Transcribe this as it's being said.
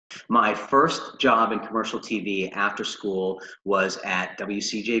My first job in commercial TV after school was at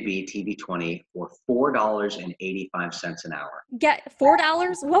WCJB TV 20 for $4.85 an hour. Get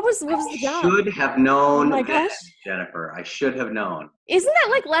 $4? What was the job? Should have known Oh my then, gosh. Jennifer. I should have known. Isn't that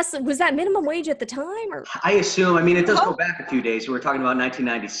like less? Was that minimum wage at the time, or? I assume, I mean, it does go back a few days. We were talking about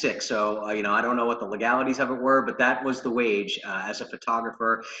 1996. So, I don't know what the legalities of it were, but that was the wage as a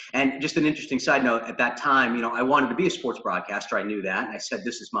photographer. And just an interesting side note, at that time, I wanted to be a sports broadcaster. I knew that. And I said,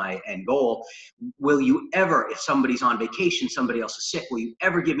 this is my end goal. Will you ever, if somebody's on vacation, somebody else is sick, will you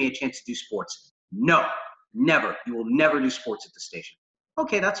ever give me a chance to do sports? No, never. You will never do sports at the station.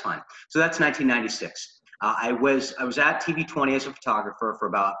 Okay, that's fine. So that's 1996. I was at TV 20 as a photographer for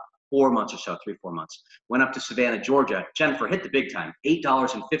about 4 months or so, 3-4 months. Went up to Savannah, Georgia. Jennifer hit the big time,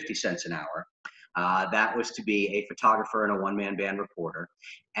 $8.50 an hour. That was to be a photographer and a one-man band reporter.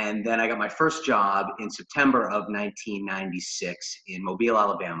 And then I got my first job in September of 1996 in Mobile,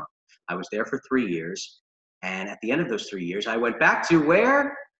 Alabama. I was there for 3 years. And at the end of those 3 years, I went back to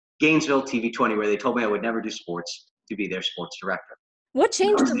where? Gainesville TV 20, where they told me I would never do sports, to be their sports director. What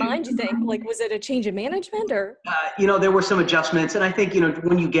changed your mind, you think? Like, was it a change in management, or? There were some adjustments. And I think,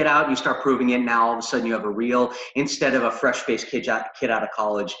 when you get out and you start proving it, now all of a sudden you have a reel, instead of a fresh-faced kid out of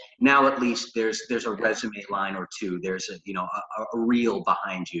college. Now at least there's a resume line or two. There's a reel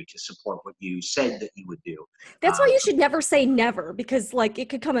behind you to support what you said that you would do. That's why you should never say never, because it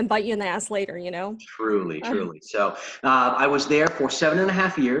could come and bite you in the ass later, Truly. So I was there for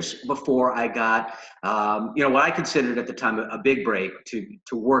 7.5 years before I got, what I considered at the time a big break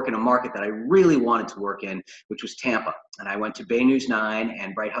to work in a market that I really wanted to work in, which was Tampa. And I went to Bay News 9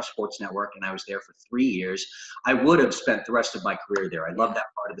 and Bright House Sports Network, and I was there for 3 years. I would have spent the rest of my career there. I love that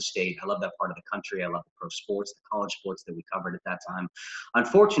part of the state. I love that part of the country. I love the pro sports, the college sports that we covered at that time.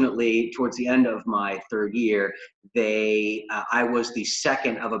 Unfortunately, towards the end of my third year, I was the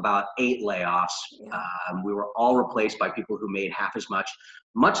second of about 8 layoffs. We were all replaced by people who made half as much.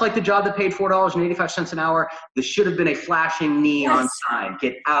 Much like the job that paid $4.85 an hour, this should have been a flashing neon sign.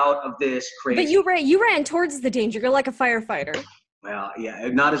 Get out of this crazy. But you ran towards the danger. You're like a firefighter. Well, yeah,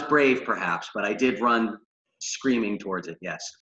 not as brave perhaps, but I did run screaming towards it, yes.